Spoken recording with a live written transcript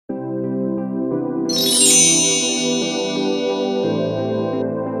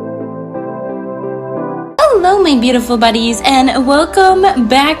Hello my beautiful buddies, and welcome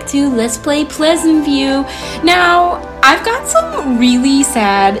back to Let's Play Pleasantview. Now, I've got some really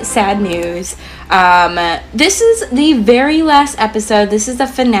sad news. This is the very last episode. This is the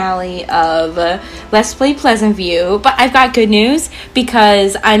finale of Let's Play Pleasantview, but I've got good news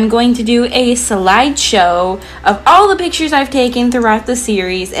because I'm going to do a slideshow of all the pictures I've taken throughout the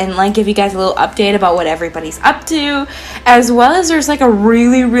series and like give you guys a little update about what everybody's up to, as well as there's like a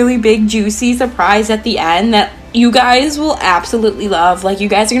really big juicy surprise at the end that you guys will absolutely love. Like, you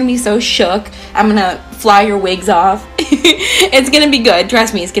guys are gonna be so shook. I'm gonna fly your wigs off. It's gonna be good.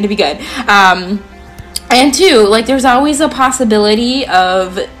 Trust me, it's gonna be good. And two, like, there's always a possibility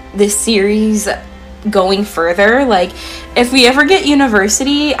of this series going further. Like, if we ever get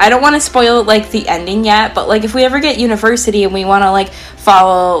university, I don't want to spoil like the ending yet, but like if we ever get university and we want to like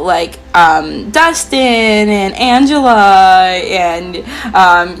follow like Dustin and Angela and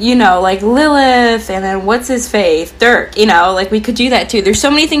you know, like Lilith, and then what's his face, Dirk, you know, like we could do that too. There's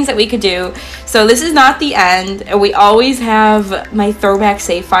so many things that we could do. So this is not the end. We always have my throwback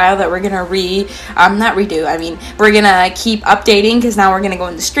save file that we're gonna not redo, I mean we're gonna keep updating, because now we're gonna go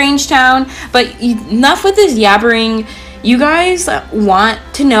into Strange Town. But enough with this yabbering. You guys want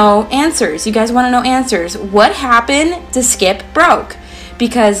to know answers. You guys want to know answers. What happened to Skip Broke?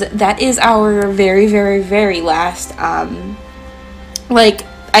 Because that is our very last, like,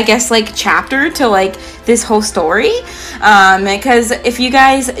 I guess, like, chapter to, like, this whole story. Because if you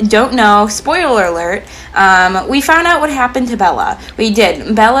guys don't know, spoiler alert, we found out what happened to Bella. We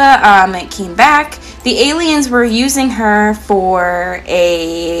did. Bella, came back. The aliens were using her for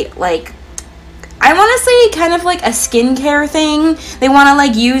a, like, I want to say kind of like a skincare thing. They want to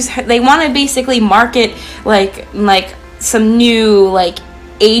like they want to basically market like some new like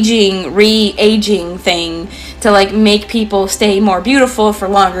re-aging thing to like make people stay more beautiful for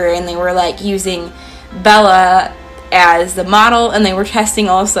longer, and they were like using Bella as the model, and they were testing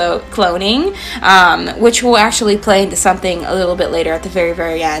also cloning, which will actually play into something a little bit later at the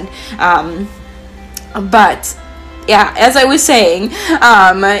very end. But yeah, as I was saying,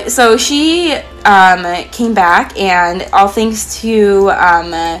 so she came back, and all thanks to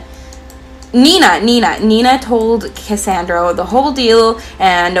Nina told Cassandra the whole deal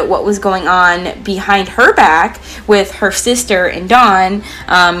and what was going on behind her back with her sister and Dawn,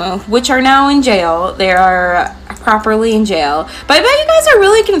 which are now in jail. They are properly in jail. But I bet you guys are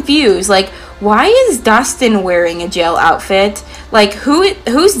really confused. Like, why is Dustin wearing a jail outfit? Like,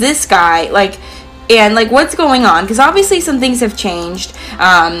 who's this guy? Like, and like, what's going on? Because obviously some things have changed.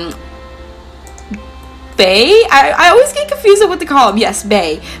 Bae, I always get confused on what to call him. Yes,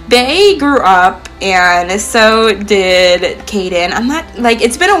 Bae. Bae grew up, and so did Kaden. I'm not, like,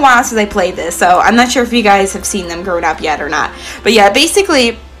 it's been a while since I played this, so I'm not sure if you guys have seen them growing up yet or not. But yeah,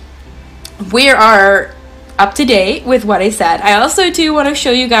 basically, we are up to date with what I said. I also do want to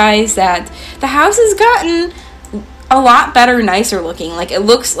show you guys that the house has gotten a lot better, nicer looking. Like, it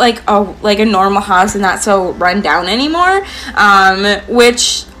looks like a normal house and not so run down anymore,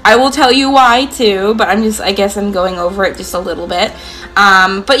 which I will tell you why too, but I guess I'm going over it just a little bit.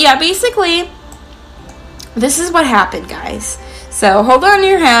 But yeah, basically this is what happened, guys. So hold on to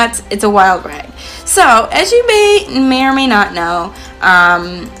your hats, it's a wild ride. So as you may or may not know,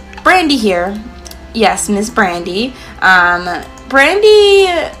 Brandy here, yes, Miss Brandy, Brandy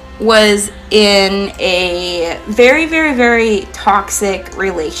was in a very toxic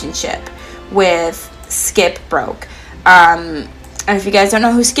relationship with Skip Broke. And if you guys don't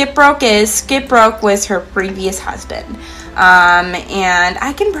know who Skip Broke is, Skip Broke was her previous husband. And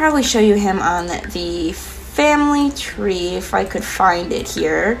I can probably show you him on the family tree if I could find it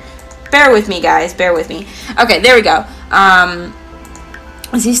here. Bear with me, guys, bear with me. Okay, there we go.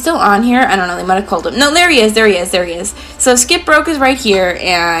 Is he still on here? I don't know, they might have called him. No, there he is. So Skip Broke is right here,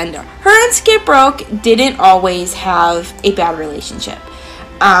 and her and Skip Broke didn't always have a bad relationship.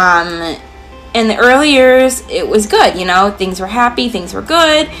 In the early years, it was good, you know, things were happy, things were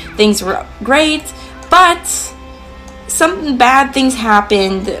good, things were great, but some bad things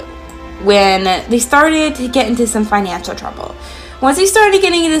happened when they started to get into some financial trouble. Once they started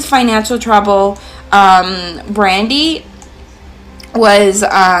getting into this financial trouble, Brandy was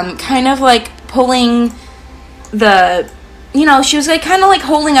kind of like pulling the, you know, she was like kind of like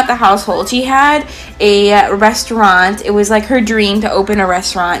holding up the household. She had a restaurant. It was like her dream to open a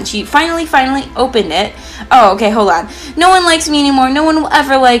restaurant. She finally opened it. Oh, okay, hold on. No one likes me anymore. No one will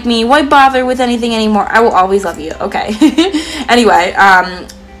ever like me. Why bother with anything anymore? I will always love you. Okay. Anyway,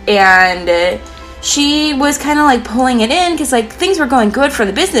 and she was kind of like pulling it in because like things were going good for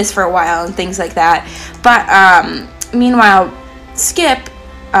the business for a while and things like that. But meanwhile, Skip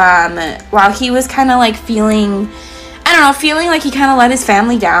while he was kind of like feeling like he kind of let his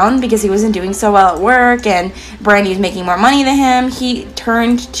family down because he wasn't doing so well at work and Brandy was making more money than him, he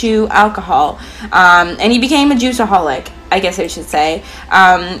turned to alcohol. And he became a juiceaholic, I guess I should say.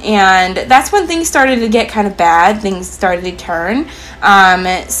 And that's when things started to get kind of bad. Things started to turn.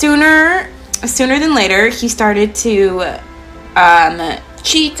 Sooner than later, he started to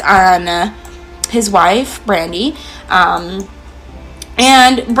cheat on his wife, Brandy.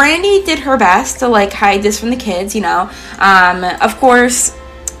 And Brandy did her best to like hide this from the kids, you know. Of course,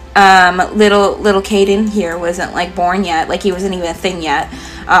 little Caden here wasn't like born yet, like he wasn't even a thing yet,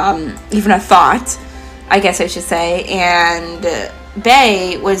 even a thought, I guess I should say. And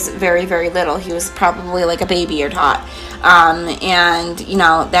Bay was very, very little. He was probably like a baby or tot. And you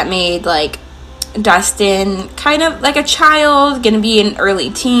know, that made like Dustin kind of like a child, gonna be an early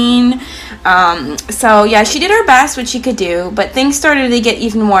teen. So yeah, she did her best, what she could do, but things started to get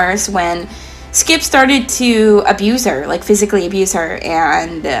even worse when Skip started to abuse her, like physically abuse her,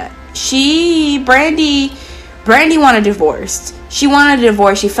 and Brandy wanted divorced. She wanted a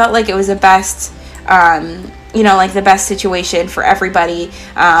divorce. She felt like it was the best, you know, like the best situation for everybody.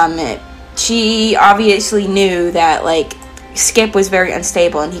 She obviously knew that like Skip was very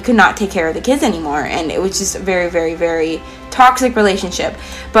unstable and he could not take care of the kids anymore, and it was just a very, very, very toxic relationship.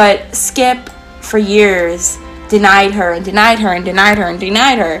 But Skip for years denied her and denied her and denied her and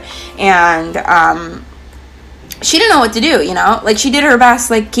denied her, and she didn't know what to do, you know. Like, she did her best,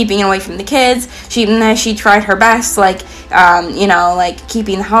 like keeping away from the kids. She tried her best, like you know, like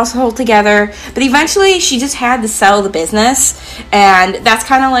keeping the household together, but eventually she just had to sell the business, and that's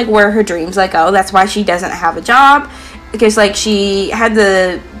kind of like where her dreams like go. That's why she doesn't have a job, because like she had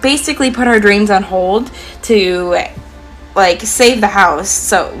to basically put her dreams on hold to like save the house,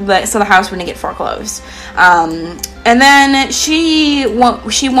 so the house wouldn't get foreclosed. And then she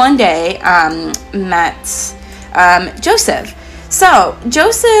one day met Joseph. So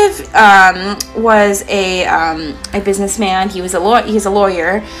Joseph was a businessman. He's a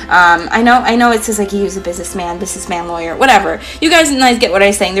lawyer. I know it says like he was a businessman, lawyer, whatever. You guys get what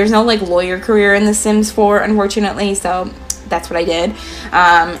I'm saying. There's no like lawyer career in The Sims 4, unfortunately. So that's what I did.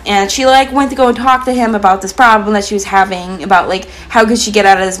 And she like went to go and talk to him about this problem that she was having, about like how could she get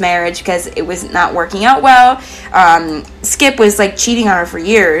out of this marriage because it was not working out well. Skip was like cheating on her for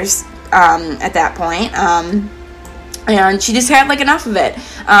years at that point. And she just had like enough of it.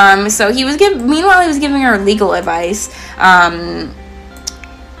 So meanwhile he was giving her legal advice. I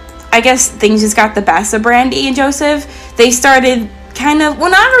guess things just got the best of Brandy and Joseph. They started kind of, well,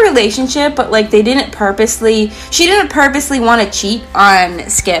 not a relationship, but like she didn't purposely want to cheat on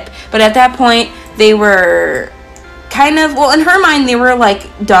Skip, but at that point they were kind of, well, in her mind they were like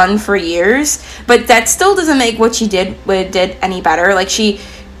done for years, but that still doesn't make what she did any better. Like, she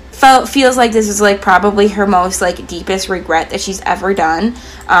feels like this is like probably her most like deepest regret that she's ever done,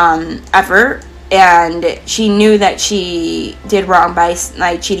 ever. And she knew that she did wrong by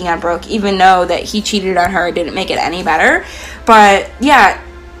like cheating on Brooke, even though that he cheated on her didn't make it any better. But yeah,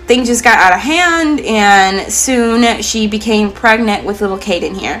 things just got out of hand, and soon she became pregnant with little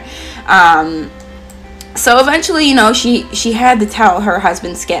Caden here. So eventually, you know, she had to tell her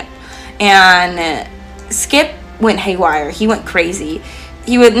husband Skip, and Skip went haywire. He went crazy.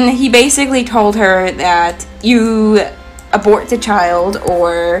 He basically told her that you abort the child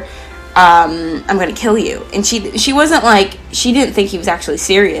or I'm gonna kill you. And she wasn't like, she didn't think he was actually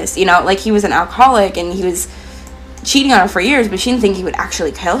serious, you know, like he was an alcoholic and he was cheating on her for years, but she didn't think he would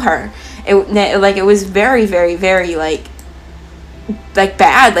actually kill her. It was very, very, very like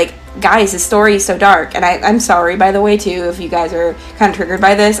bad. Like, guys, this story is so dark, and I'm sorry, by the way, too, if you guys are kind of triggered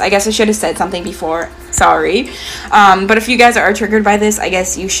by this. I guess I should have said something before. Sorry. But if you guys are triggered by this, I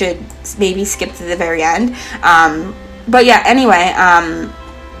guess you should maybe skip to the very end. But yeah, anyway,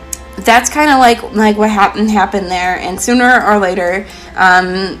 that's kind of like what happened there. And sooner or later,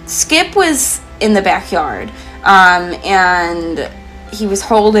 Skip was in the backyard, and he was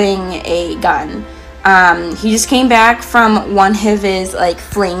holding a gun. He just came back from one of his like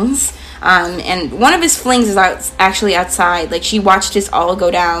flings, and one of his flings is actually outside. Like, she watched this all go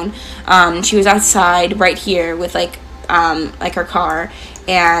down. She was outside right here with like her car,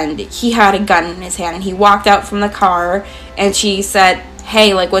 and he had a gun in his hand, and he walked out from the car, and she said,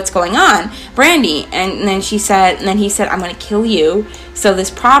 "Hey, like, what's going on, Brandy?" And then he said, "I'm gonna kill you, so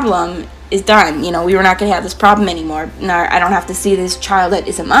this problem is done. You know, we were not gonna have this problem anymore. No, I don't have to see this child that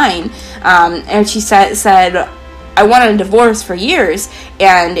isn't mine." And she said, "I wanted a divorce for years,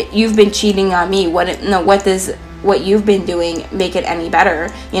 and you've been cheating on me. What does what you've been doing make it any better?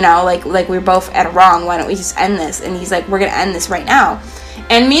 You know, like we're both at a wrong. Why don't we just end this?" And he's like, "We're gonna end this right now."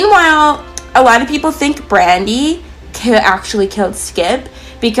 And meanwhile, a lot of people think Brandy actually killed Skip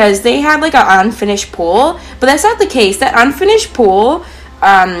because they had like an unfinished pool, but that's not the case. That unfinished pool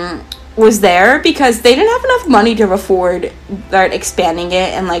was there because they didn't have enough money to afford expanding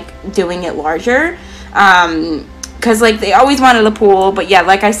it and like doing it larger. Because, like, they always wanted a pool, but yeah,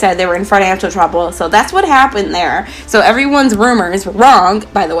 like I said, they were in financial trouble, so that's what happened there. So everyone's rumors were wrong,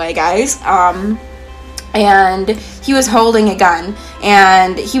 by the way, guys. And he was holding a gun,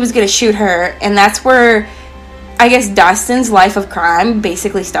 and he was gonna shoot her, and that's where, I guess, Dustin's life of crime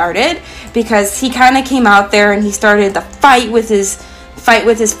basically started, because he kind of came out there, and he started the fight with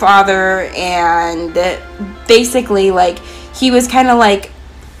his father, and basically, like, he was kind of, like,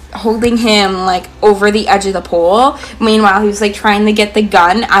 holding him like over the edge of the pool. Meanwhile, he was like trying to get the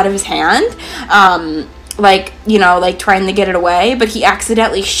gun out of his hand, like, you know, like trying to get it away, but he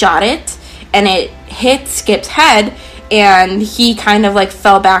accidentally shot it and it hit Skip's head and he kind of like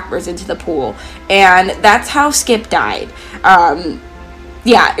fell backwards into the pool, and that's how Skip died.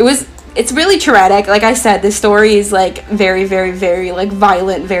 Yeah, it's really traumatic. Like I said, the story is like very, very, very like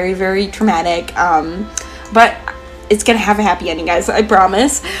violent, very, very traumatic, but it's gonna have a happy ending, guys, I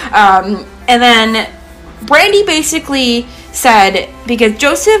promise. And then Brandy basically said, because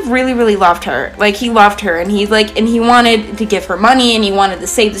Joseph really, really loved her. Like, he loved her, and he's like, and he wanted to give her money, and he wanted to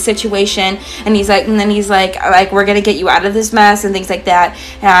save the situation, and he's like, and then he's like, we're gonna get you out of this mess, and things like that,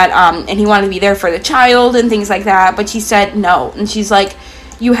 and he wanted to be there for the child, and things like that, but she said no, and she's like,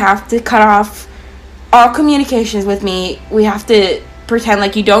 you have to cut off all communications with me, we have to pretend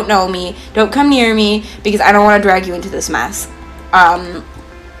like you don't know me, don't come near me, because I don't want to drag you into this mess.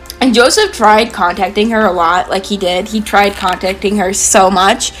 And Joseph tried contacting her a lot, like he tried contacting her so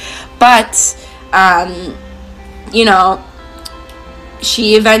much, but you know,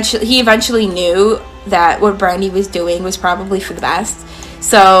 he eventually knew that what Brandy was doing was probably for the best,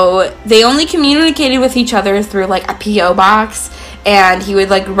 so they only communicated with each other through like a P.O. box. And he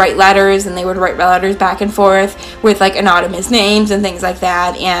would like write letters, and they would write letters back and forth with like anonymous names and things like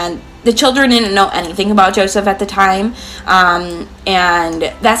that. And the children didn't know anything about Joseph at the time, and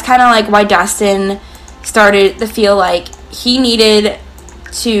that's kind of like why Dustin started to feel like he needed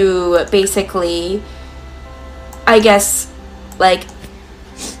to basically, I guess like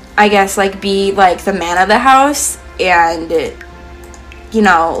be like the man of the house, and you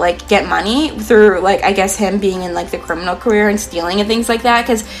know, like, get money through, like, I guess him being in, like, the criminal career and stealing and things like that,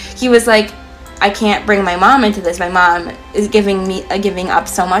 because he was like, I can't bring my mom into this, my mom is giving up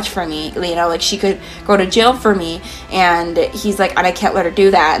so much for me, you know, like, she could go to jail for me, and he's like, and I can't let her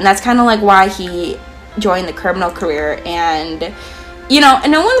do that, and that's kind of, like, why he joined the criminal career, and, you know, and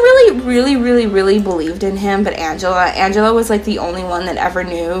no one really believed in him, but Angela was, like, the only one that ever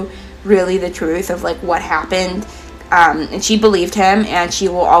knew, really, the truth of, like, what happened. And she believed him, and she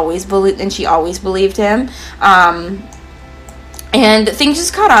always believed him, and things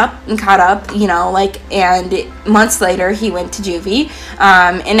just caught up, you know, like, and months later, he went to juvie,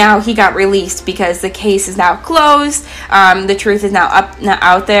 and now he got released, because the case is now closed, the truth is now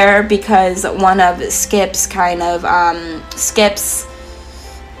out there, because one of Skip's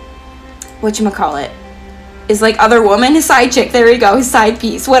whatchamacallit, is like other woman, his side chick, there we go, his side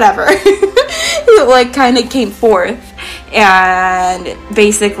piece, whatever, like kind of came forth and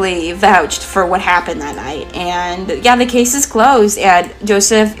basically vouched for what happened that night. And yeah, the case is closed, and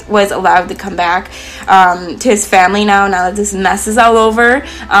Joseph was allowed to come back to his family now that this mess is all over,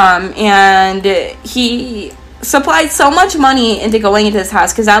 and he supplied so much money into going into this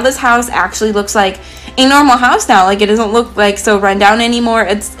house, because now this house actually looks like a normal house now. Like, it doesn't look like so run down anymore.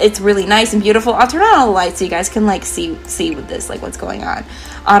 It's really nice and beautiful. I'll turn on all the lights so you guys can like see with this, like, what's going on.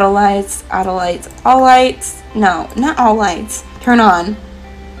 Auto lights, all lights. No, not all lights. Turn on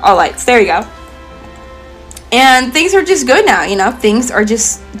all lights. There you go. And things are just good now, you know. Things are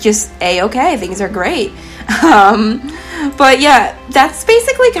just A-okay. Things are great. But yeah, that's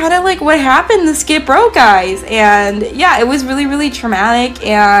basically kind of like what happened to Skip Road, guys. And yeah, it was really traumatic,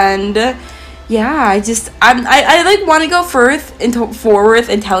 and yeah, I like want to go forward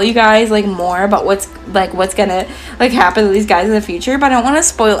and tell you guys like more about what's gonna like happen to these guys in the future, but I don't want to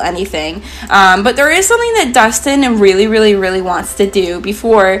spoil anything. But there is something that Dustin really wants to do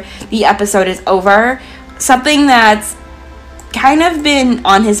before the episode is over, something that's kind of been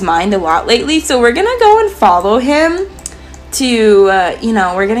on his mind a lot lately, so we're gonna go and follow him to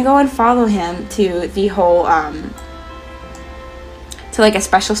the whole to like a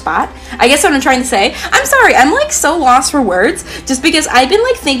special spot. I guess what I'm trying to say. I'm sorry, I'm like so lost for words just because I've been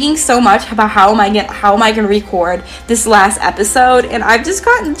like thinking so much about how am I gonna record this last episode, and I've just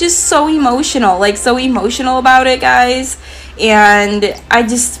gotten just so emotional, like so emotional about it, guys. And I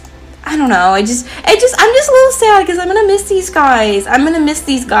don't know. I'm just a little sad because I'm gonna miss these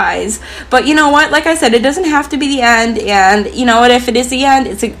guys. But you know what? Like I said, it doesn't have to be the end. And you know what? If it is the end,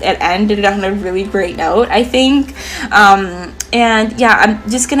 it ended on a really great note, I think. And yeah,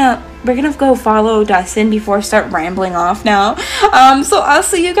 we're gonna go follow Dustin before I start rambling off now. So I'll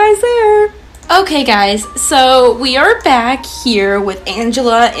see you guys there. Okay, guys, so we are back here with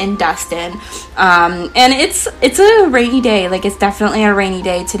Angela and Dustin, and it's a rainy day. Like, it's definitely a rainy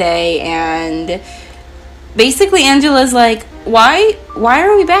day today, and basically Angela's like, why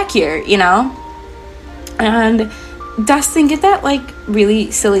are we back here, you know? And Dustin, get that like really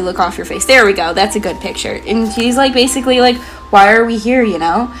silly look off your face. There we go, that's a good picture. And she's like, basically like, why are we here, you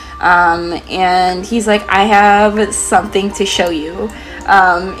know? And he's like, I have something to show you.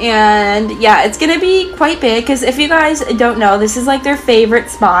 And yeah, it's gonna be quite big, because if you guys don't know, this is like their favorite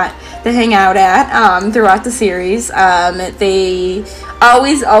spot to hang out at throughout the series. They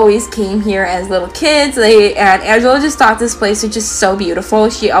always came here as little kids. And Angela just thought this place was just so beautiful.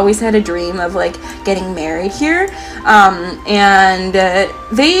 She always had a dream of like getting married here. And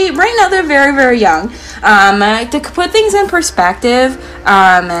they right now they're very, very young. To put things in perspective,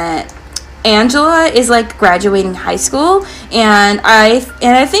 Angela is like graduating high school, and I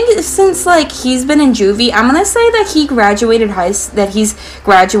think since like he's been in juvie, I'm gonna say that he's graduated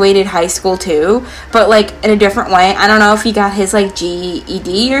high school too, but like in a different way. I don't know if he got his like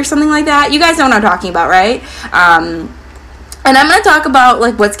GED or something like that. You guys know what I'm talking about, right? And I'm gonna talk about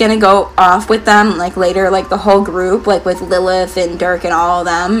like what's gonna go off with them like later, like the whole group, like with Lilith and Dirk and all of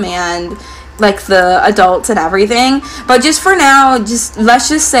them, and like the adults and everything. But just for now, let's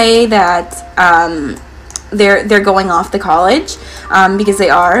just say that they're going off to college, because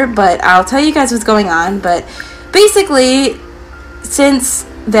they are. But I'll tell you guys what's going on. But basically, since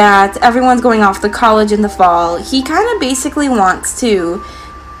that everyone's going off to college in the fall, he kind of basically wants to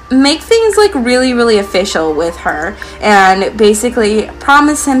make things like really, really official with her, and basically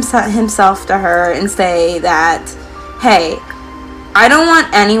promise himself to her and say that, hey, I don't want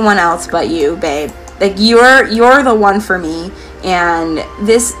anyone else but you, babe. Like, you're the one for me. And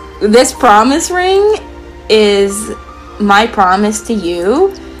this promise ring is my promise to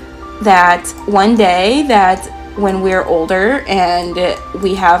you that one day, that when we're older and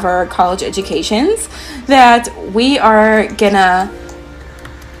we have our college educations, that we are gonna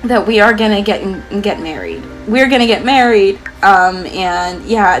get married. We're gonna get married. And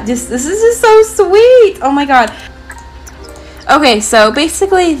yeah, this is just so sweet. Oh my god. Okay, so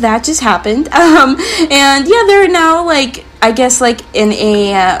basically that just happened, and yeah, they're now like, I guess like in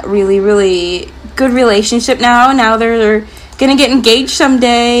a really, really good relationship now. Now they're gonna get engaged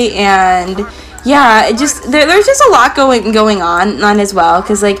someday, and yeah, there's just a lot going on as well,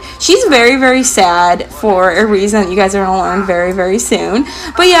 because like she's very, very sad for a reason that you guys are gonna learn very, very soon.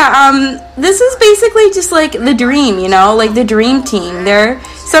 But yeah, this is basically just like the dream, you know, like the dream team. They're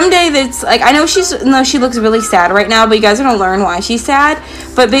someday, that's like, I know she looks really sad right now, but you guys are gonna learn why she's sad.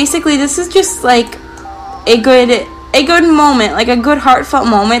 But basically, this is just like a good moment, like a good heartfelt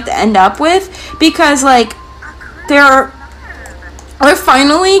moment to end up with, because like they're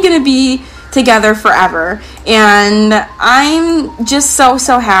finally gonna be together forever, and I'm just so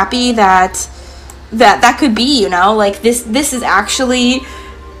happy that could be, you know, like this is actually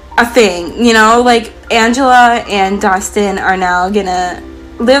a thing, you know, like Angela and Dustin are now gonna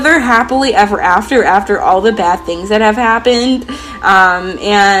live their happily ever after all the bad things that have happened.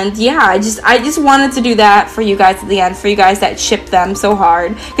 And yeah, I just wanted to do that for you guys at the end, for you guys that ship them so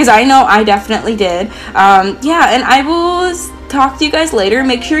hard, because I know I definitely did. Yeah, and I will talk to you guys later.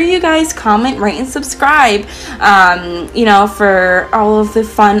 Make sure you guys comment, rate, and subscribe, you know, for all of the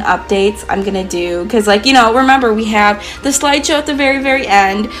fun updates I'm gonna do, because like, you know, remember, we have the slideshow at the very, very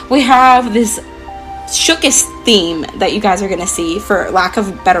end. We have this shookest theme that you guys are gonna see, for lack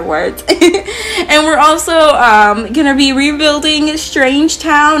of better words. And we're also gonna be rebuilding Strange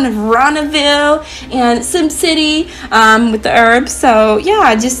Town, Ronaville, and SimCity with the herbs. So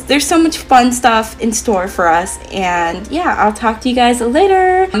yeah, there's so much fun stuff in store for us. And yeah, I'll talk to you guys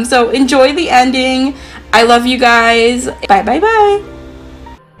later. So enjoy the ending. I love you guys. Bye bye bye.